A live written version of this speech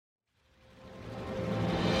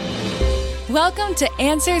Welcome to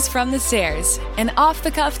Answers from the Stairs, an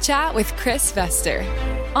off-the-cuff chat with Chris Vester.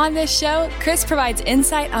 On this show, Chris provides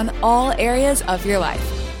insight on all areas of your life,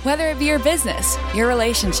 whether it be your business, your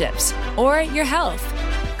relationships, or your health.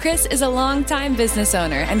 Chris is a longtime business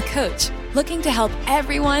owner and coach looking to help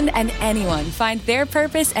everyone and anyone find their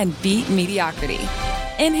purpose and beat mediocrity.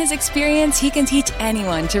 In his experience, he can teach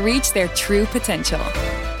anyone to reach their true potential.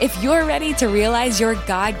 If you're ready to realize your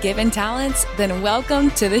God-given talents, then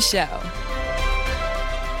welcome to the show.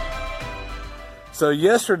 So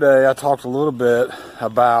yesterday I talked a little bit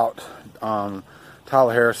about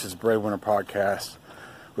Tyler Harris's Breadwinner podcast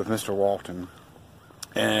with Mr. Walton.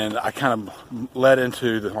 And I kind of led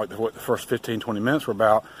into what the first 15, 20 minutes were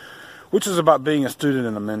about, which is about being a student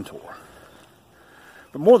and a mentor.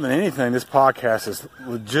 But more than anything, this podcast is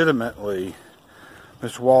legitimately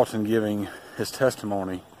Mr. Walton giving his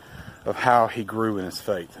testimony of how he grew in his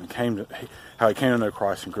faith and how he came to know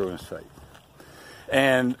Christ and grew in his faith.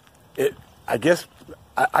 And I guess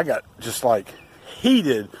I got just like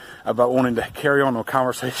heated about wanting to carry on a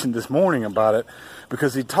conversation this morning about it,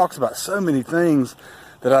 because he talks about so many things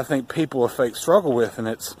that I think people of faith struggle with, and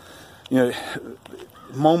it's,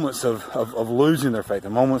 moments of losing their faith,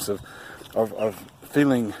 and moments of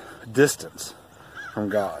feeling distance from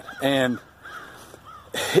God. And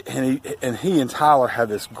he and Tyler had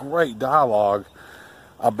this great dialogue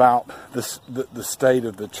about the state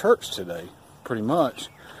of the church today, pretty much.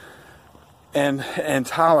 And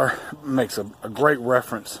Tyler makes a great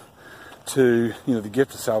reference to the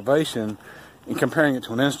gift of salvation and comparing it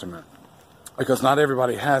to an instrument, because not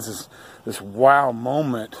everybody has this wow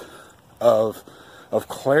moment of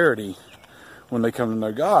clarity when they come to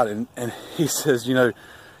know God. And he says,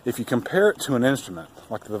 if you compare it to an instrument,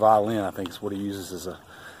 like the violin, I think is what he uses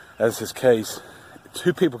as his case.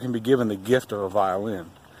 Two people can be given the gift of a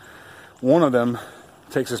violin. One of them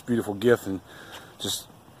takes this beautiful gift and just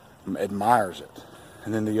admires it.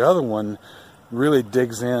 And then the other one really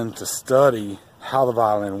digs in to study how the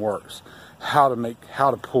violin works, how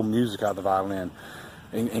to pull music out of the violin,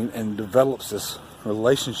 and develops this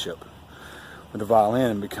relationship with the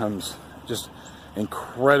violin and becomes just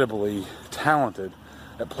incredibly talented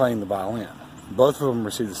at playing the violin. Both of them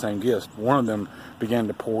received the same gifts. One of them began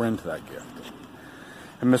to pour into that gift.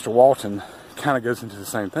 And Mr. Walton kind of goes into the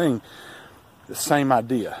same thing, the same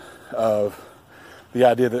idea of the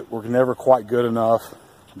idea that we're never quite good enough,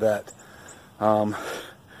 that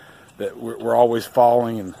we're always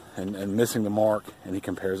falling and missing the mark. And he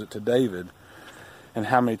compares it to David and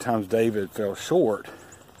how many times David fell short,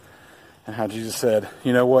 and how Jesus said,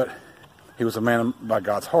 you know what? He was a man by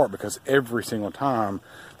God's heart, because every single time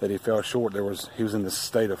that he fell short, he was in this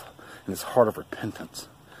state in this heart of repentance,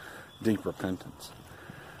 deep repentance.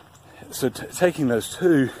 So taking those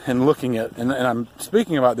two and looking at, and I'm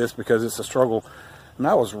speaking about this because it's a struggle. And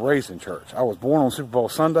I was raised in church. I was born on Super Bowl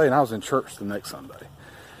Sunday, and I was in church the next Sunday,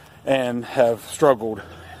 and have struggled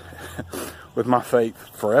with my faith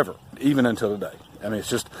forever, even until today. I mean, it's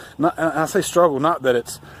just not. And I say struggle, not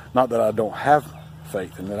that I don't have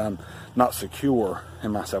faith and that I'm not secure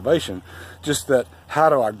in my salvation. Just that, how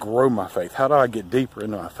do I grow my faith? How do I get deeper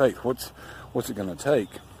into my faith? What's it going to take?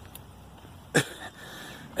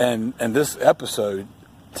 and this episode,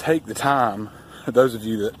 take the time. Those of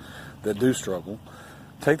you that do struggle,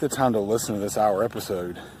 take the time to listen to this hour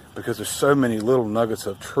episode, because there's so many little nuggets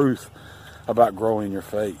of truth about growing your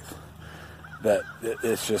faith that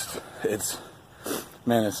it's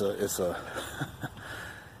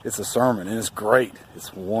a sermon, and it's great.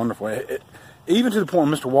 It's wonderful. Even to the point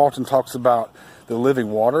where Mr. Walton talks about the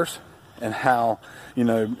living waters, and how,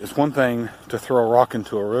 it's one thing to throw a rock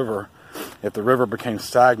into a river. If the river became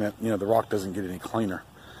stagnant, the rock doesn't get any cleaner.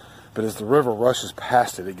 But as the river rushes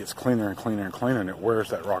past it, it gets cleaner and cleaner and cleaner, and it wears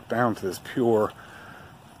that rock down to this pure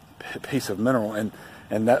piece of mineral. And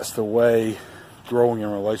that's the way growing in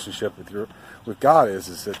relationship with God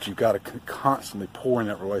is that you've got to constantly pour in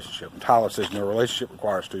that relationship. And Tyler says, a relationship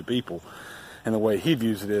requires two people. And the way he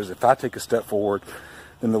views it is, if I take a step forward,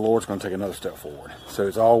 then the Lord's going to take another step forward. So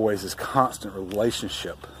it's always this constant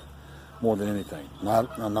relationship more than anything. Not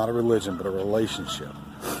a religion, but a relationship.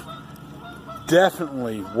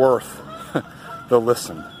 Definitely worth the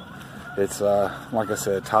listen. It's like I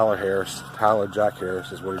said, Tyler Jack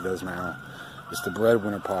Harris is what he does now. It's the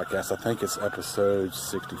Breadwinner podcast. I think it's episode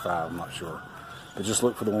 65. I'm not sure, but just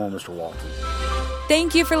look for the one with Mr. Walton.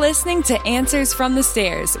 Thank you for listening to Answers from the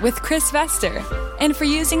Stairs with Chris Vester, and for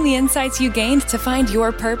using the insights you gained to find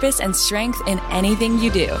your purpose and strength in anything you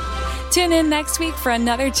do. Tune in next week for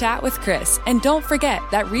another chat with Chris. And don't forget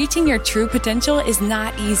that reaching your true potential is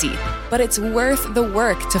not easy, but it's worth the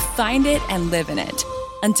work to find it and live in it.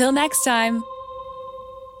 Until next time.